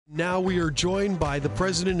Now we are joined by the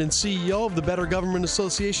president and CEO of the Better Government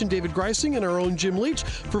Association, David Greising, and our own Jim Leach.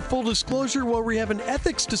 For full disclosure, we have an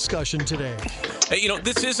ethics discussion today.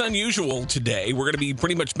 This is unusual today. We're going to be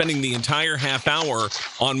pretty much spending the entire half hour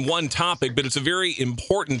on one topic, but it's a very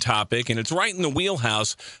important topic, and it's right in the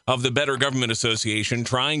wheelhouse of the Better Government Association,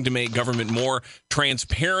 trying to make government more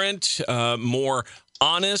transparent, more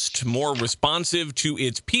honest, more responsive to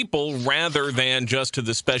its people rather than just to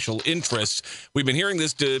the special interests. We've been hearing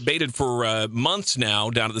this debated for months now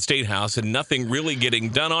down at the State House and nothing really getting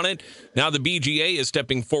done on it. Now the BGA is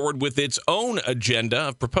stepping forward with its own agenda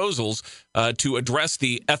of proposals to address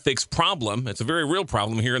the ethics problem. It's a very real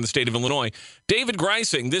problem here in the state of Illinois. David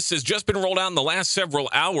Greising, this has just been rolled out in the last several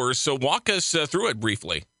hours, so walk us through it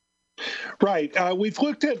briefly. Right. We've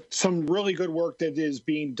looked at some really good work that is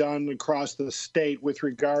being done across the state with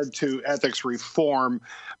regard to ethics reform,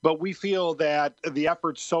 but we feel that the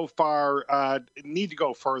efforts so far need to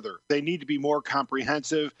go further. They need to be more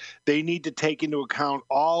comprehensive. They need to take into account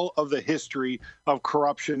all of the history of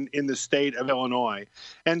corruption in the state of Illinois.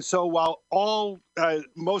 And so while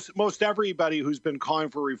most everybody who's been calling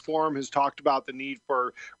for reform has talked about the need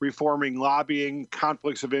for reforming lobbying,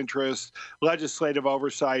 conflicts of interest, legislative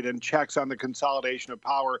oversight, and checks on the consolidation of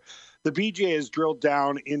power, the BGA has drilled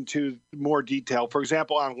down into more detail. For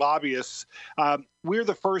example, on lobbyists, we're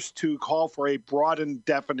the first to call for a broadened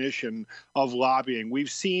definition of lobbying. We've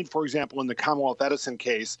seen, for example, in the Commonwealth Edison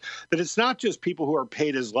case, that it's not just people who are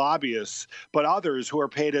paid as lobbyists, but others who are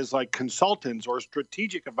paid as like consultants or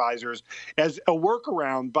strategic advisors as a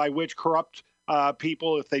workaround by which corrupt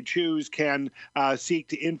people, if they choose, can seek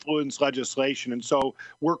to influence legislation. And so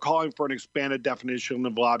we're calling for an expanded definition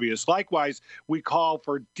of lobbyists. Likewise, we call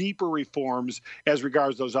for deeper reforms as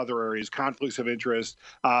regards those other areas, conflicts of interest.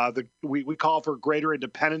 We call for greater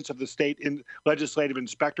independence of the state legislative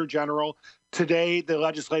inspector general. Today, the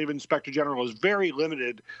legislative inspector general is very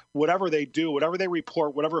limited. Whatever they do, whatever they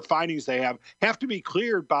report, whatever findings they have to be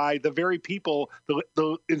cleared by the very people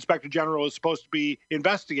the inspector general is supposed to be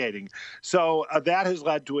investigating. So that has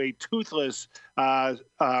led to a toothless law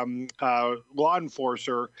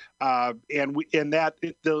enforcer, and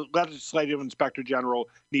the legislative inspector general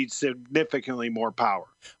needs significantly more power.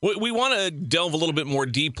 We want to delve a little bit more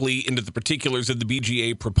deeply into the particulars of the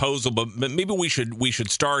BGA proposal, but maybe we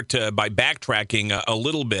should start by backtracking a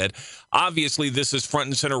little bit. Obviously, this is front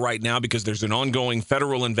and center right now because there's an ongoing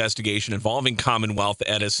federal investigation involving Commonwealth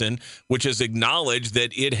Edison, which has acknowledged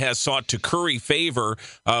that it has sought to curry favor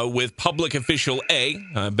with public official A,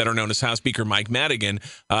 better known as House Speaker Mike Madigan,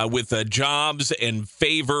 with jobs and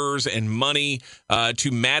favors and money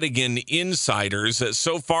to Madigan insiders.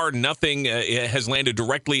 So far, nothing has landed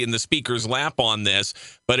directly in the Speaker's lap on this,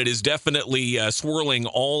 but it is definitely swirling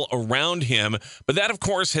all around him. But that, of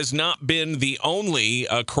course, has not been the only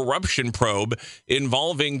corruption probe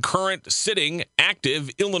involving current sitting active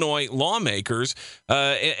Illinois lawmakers.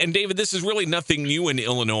 And David, this is really nothing new in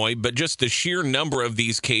Illinois, but just the sheer number of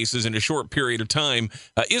these cases in a short period of time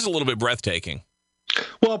is a little bit breathtaking.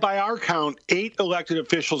 Well, by our count, 8 elected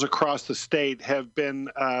officials across the state have been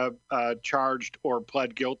charged or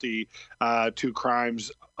pled guilty to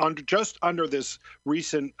crimes under this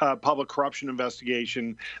recent public corruption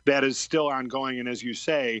investigation that is still ongoing. And as you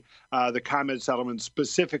say, the ComEd settlement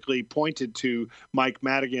specifically pointed to Mike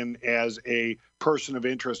Madigan as a person of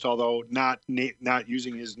interest, although not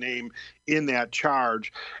using his name in that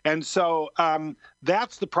charge. And so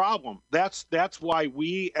that's the problem. That's why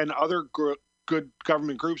we and other good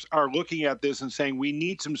government groups are looking at this and saying we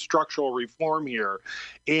need some structural reform here.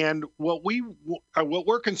 And what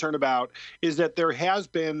we're concerned about is that there has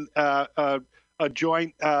been a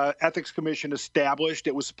joint ethics commission established.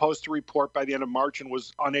 It was supposed to report by the end of March and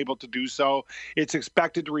was unable to do so. It's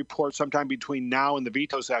expected to report sometime between now and the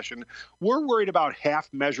veto session. We're worried about half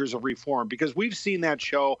measures of reform because we've seen that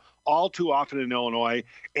show all too often in Illinois.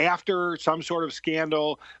 After some sort of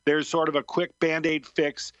scandal, there's sort of a quick Band-Aid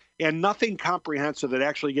fix and nothing comprehensive that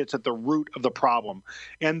actually gets at the root of the problem.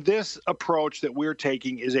 And this approach that we're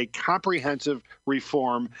taking is a comprehensive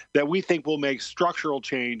reform that we think will make structural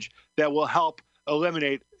change that will help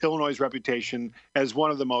eliminate Illinois' reputation as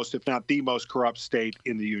one of the most, if not the most corrupt state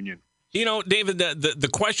in the union. You know, David, the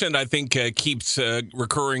question I think keeps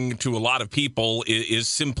recurring to a lot of people is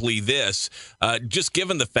simply this. Just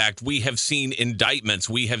given the fact we have seen indictments,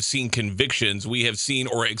 we have seen convictions, we have seen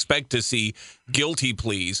or expect to see guilty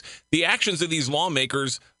pleas, the actions of these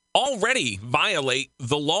lawmakers already violate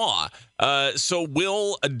the law. So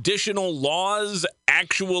will additional laws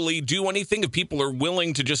actually do anything if people are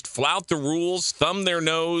willing to just flout the rules, thumb their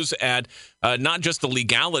nose at not just the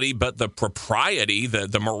legality, but the propriety,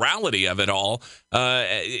 the morality of it all?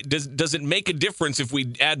 Does it make a difference if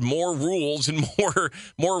we add more rules and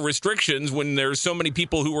more restrictions when there's so many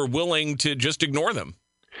people who are willing to just ignore them?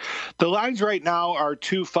 The lines right now are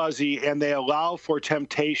too fuzzy, and they allow for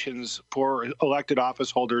temptations for elected office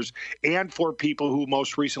holders and for people who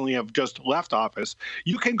most recently have just left office.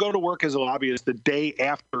 You can go to work as a lobbyist the day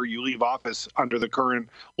after you leave office under the current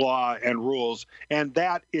law and rules, and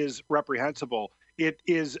that is reprehensible. It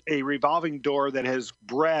is a revolving door that has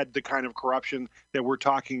bred the kind of corruption that we're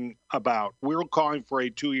talking about. We're calling for a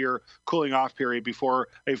 2-year cooling off period before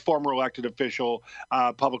a former elected official,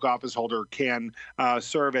 public office holder, can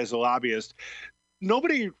serve as a lobbyist.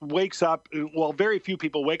 Nobody wakes up, well, very few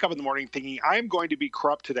people wake up in the morning thinking, I'm going to be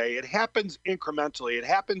corrupt today. It happens incrementally. It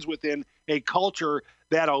happens within a culture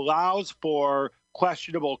that allows for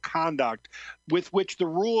questionable conduct, with which the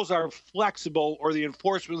rules are flexible or the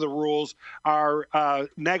enforcement of the rules are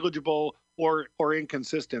negligible or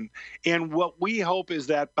inconsistent. And what we hope is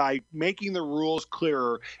that by making the rules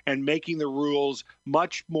clearer and making the rules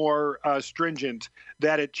much more stringent,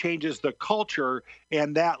 that it changes the culture,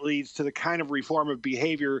 and that leads to the kind of reform of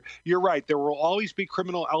behavior. You're right, there will always be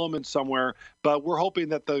criminal elements somewhere, but we're hoping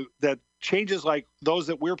that that changes like those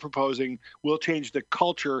that we're proposing will change the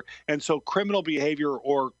culture, and so criminal behavior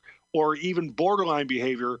or even borderline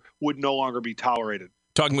behavior would no longer be tolerated.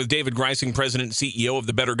 Talking with David Greising, President and CEO of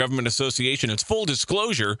the Better Government Association. It's full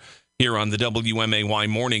disclosure here on the WMAY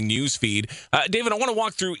morning news feed. David, I want to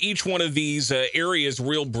walk through each one of these areas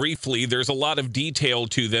real briefly. There's a lot of detail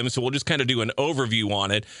to them, so we'll just kind of do an overview on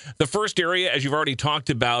it. The first area, as you've already talked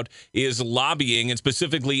about, is lobbying, and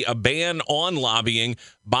specifically a ban on lobbying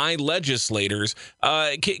by legislators.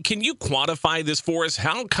 Can you quantify this for us?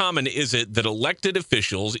 How common is it that elected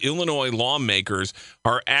officials, Illinois lawmakers,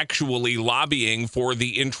 are actually lobbying for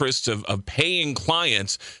the interests of paying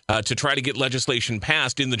clients to try to get legislation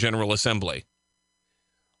passed in the General Assembly?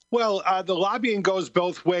 Well, the lobbying goes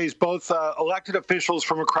both ways. Both elected officials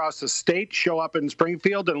from across the state show up in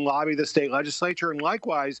Springfield and lobby the state legislature, and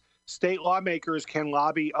likewise, state lawmakers can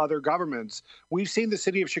lobby other governments. We've seen the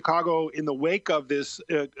city of Chicago, in the wake of this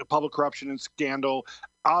public corruption and scandal,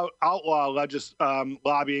 outlaw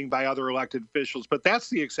lobbying by other elected officials. But that's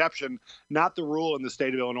the exception, not the rule in the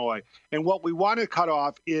state of Illinois. And what we want to cut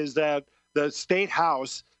off is that the state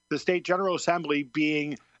house, the state General Assembly,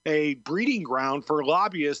 being a breeding ground for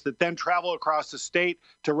lobbyists that then travel across the state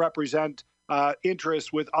to represent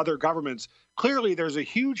interests with other governments. Clearly, there's a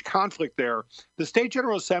huge conflict there. The state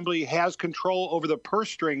General Assembly has control over the purse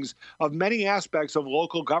strings of many aspects of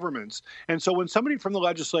local governments. And so when somebody from the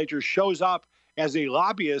legislature shows up as a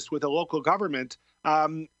lobbyist with a local government,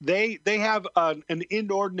 they have an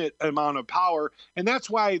inordinate amount of power. And that's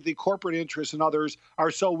why the corporate interests and others are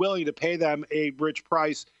so willing to pay them a rich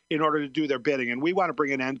price in order to do their bidding. And we want to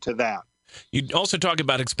bring an end to that. You also talk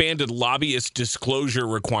about expanded lobbyist disclosure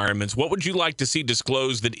requirements. What would you like to see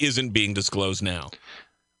disclosed that isn't being disclosed now?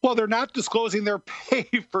 Well, they're not disclosing their pay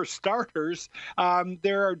for starters.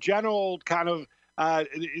 There are general kind of,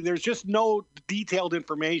 there's just no detailed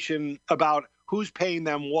information about who's paying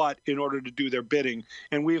them what in order to do their bidding.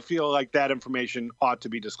 And we feel like that information ought to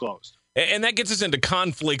be disclosed. And that gets us into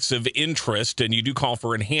conflicts of interest, and you do call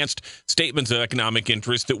for enhanced statements of economic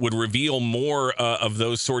interest that would reveal more of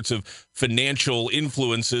those sorts of financial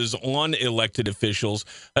influences on elected officials.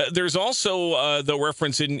 There's also the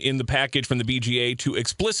reference in the package from the BGA to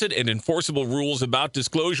explicit and enforceable rules about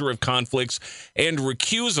disclosure of conflicts and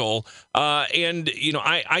recusal.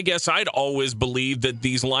 I guess I'd always believed that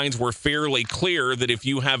these lines were fairly clear, that if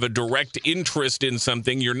you have a direct interest in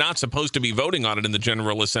something, you're not supposed to be voting on it in the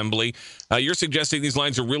General Assembly. You're suggesting these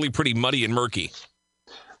lines are really pretty muddy and murky.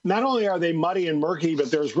 Not only are they muddy and murky, but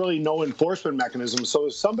there's really no enforcement mechanism. So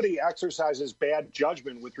if somebody exercises bad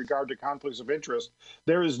judgment with regard to conflicts of interest,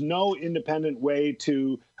 there is no independent way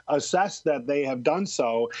to assess that they have done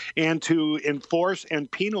so and to enforce and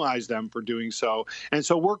penalize them for doing so. And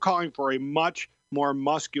so we're calling for a much more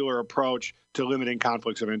muscular approach to limiting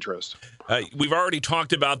conflicts of interest. We've already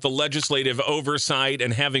talked about the legislative oversight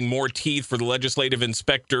and having more teeth for the legislative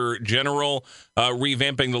inspector general,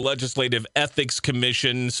 revamping the legislative ethics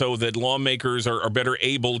commission so that lawmakers are better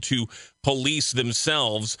able to police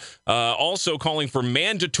themselves. Also calling for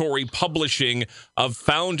mandatory publishing of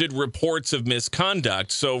founded reports of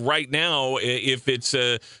misconduct. So right now, if it's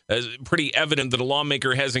pretty evident that a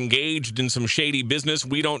lawmaker has engaged in some shady business,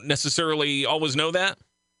 we don't necessarily always know that.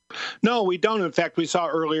 No, we don't. In fact, we saw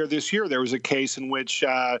earlier this year there was a case in which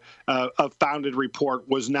a founded report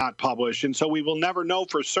was not published, and so we will never know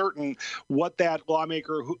for certain what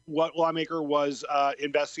lawmaker was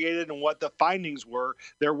investigated and what the findings were.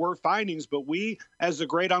 There were findings, but we, as the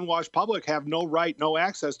great unwashed public, have no right, no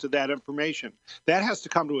access to that information. That has to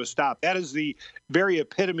come to a stop. That is the very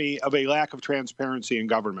epitome of a lack of transparency in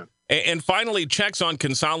government. And finally, checks on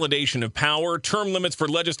consolidation of power. Term limits for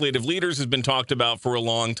legislative leaders has been talked about for a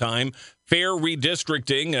long time. Fair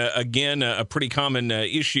redistricting, again, a pretty common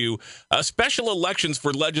issue. Special elections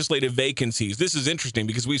for legislative vacancies. This is interesting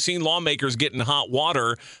because we've seen lawmakers get in hot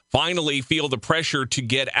water, finally feel the pressure to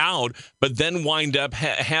get out, but then wind up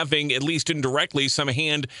having, at least indirectly, some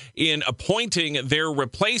hand in appointing their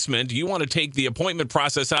replacement. You want to take the appointment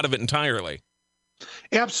process out of it entirely.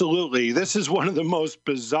 Absolutely. This is one of the most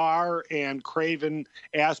bizarre and craven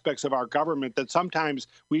aspects of our government that sometimes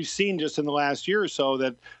we've seen just in the last year or so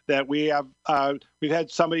that we've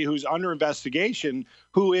had somebody who's under investigation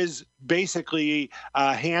who is basically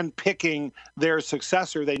handpicking their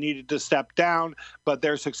successor. They needed to step down, but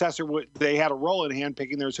their successor, they had a role in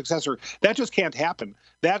handpicking their successor. That just can't happen.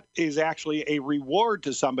 That is actually a reward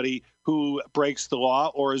to somebody who breaks the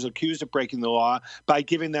law or is accused of breaking the law by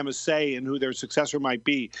giving them a say in who their successor might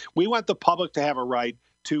be. We want the public to have a right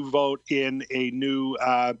to vote in a new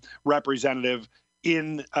representative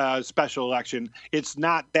in a special election. It's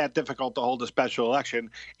not that difficult to hold a special election.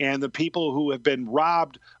 And the people who have been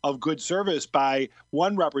robbed of good service by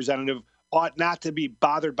one representative ought not to be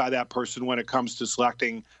bothered by that person when it comes to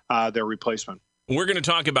selecting their replacement. We're going to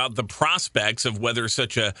talk about the prospects of whether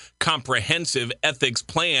such a comprehensive ethics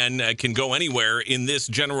plan can go anywhere in this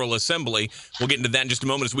General Assembly. We'll get into that in just a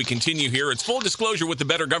moment as we continue here. It's Full Disclosure with the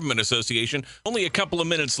Better Government Association. Only a couple of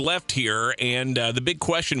minutes left here, and the big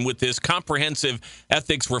question with this comprehensive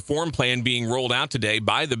ethics reform plan being rolled out today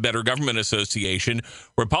by the Better Government Association,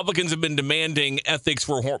 Republicans have been demanding ethics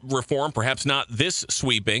reform, perhaps not this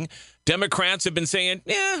sweeping. Democrats have been saying,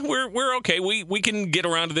 yeah, we're okay. We can get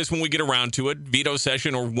around to this when we get around to it, veto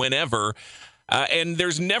session or whenever. And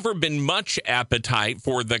there's never been much appetite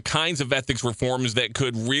for the kinds of ethics reforms that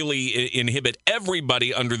could really inhibit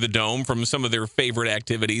everybody under the dome from some of their favorite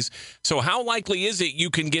activities. So how likely is it you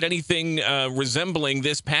can get anything resembling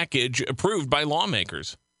this package approved by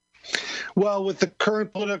lawmakers? Well, with the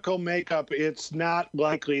current political makeup, it's not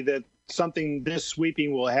likely that something this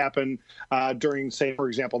sweeping will happen during, say, for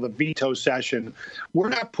example, the veto session. We're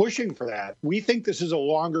not pushing for that. We think this is a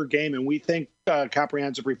longer game, and we think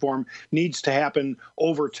comprehensive reform needs to happen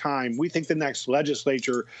over time. We think the next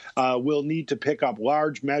legislature will need to pick up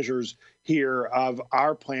large measures here of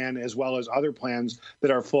our plan as well as other plans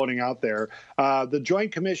that are floating out there. The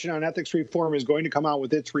Joint Commission on Ethics Reform is going to come out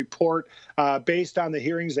with its report based on the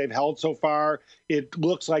hearings they've held so far. It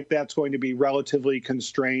looks like that's going to be relatively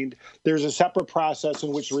constrained. There's a separate process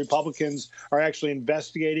in which the Republicans are actually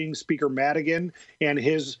investigating Speaker Madigan and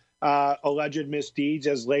his alleged misdeeds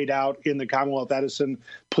as laid out in the Commonwealth Edison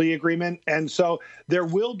plea agreement. And so there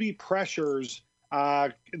will be pressures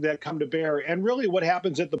that come to bear. And really what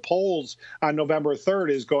happens at the polls on November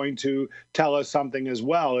 3rd is going to tell us something as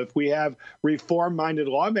well. If we have reform-minded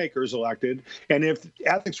lawmakers elected, and if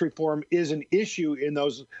ethics reform is an issue in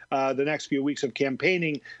those the next few weeks of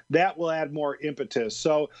campaigning, that will add more impetus.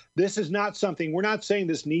 So this is not something, we're not saying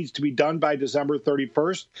this needs to be done by December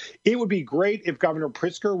 31st. It would be great if Governor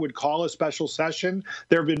Pritzker would call a special session.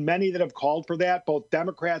 There have been many that have called for that, both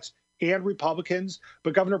Democrats and Republicans,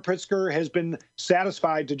 but Governor Pritzker has been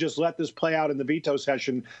satisfied to just let this play out in the veto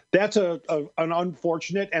session. That's an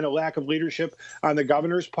unfortunate and a lack of leadership on the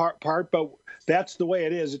governor's part, but that's the way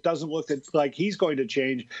it is. It doesn't look like he's going to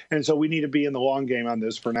change, and so we need to be in the long game on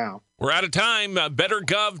this for now. We're out of time.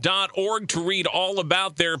 BetterGov.org to read all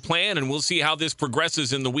about their plan, and we'll see how this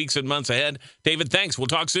progresses in the weeks and months ahead. David, thanks. We'll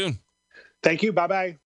talk soon. Thank you. Bye-bye.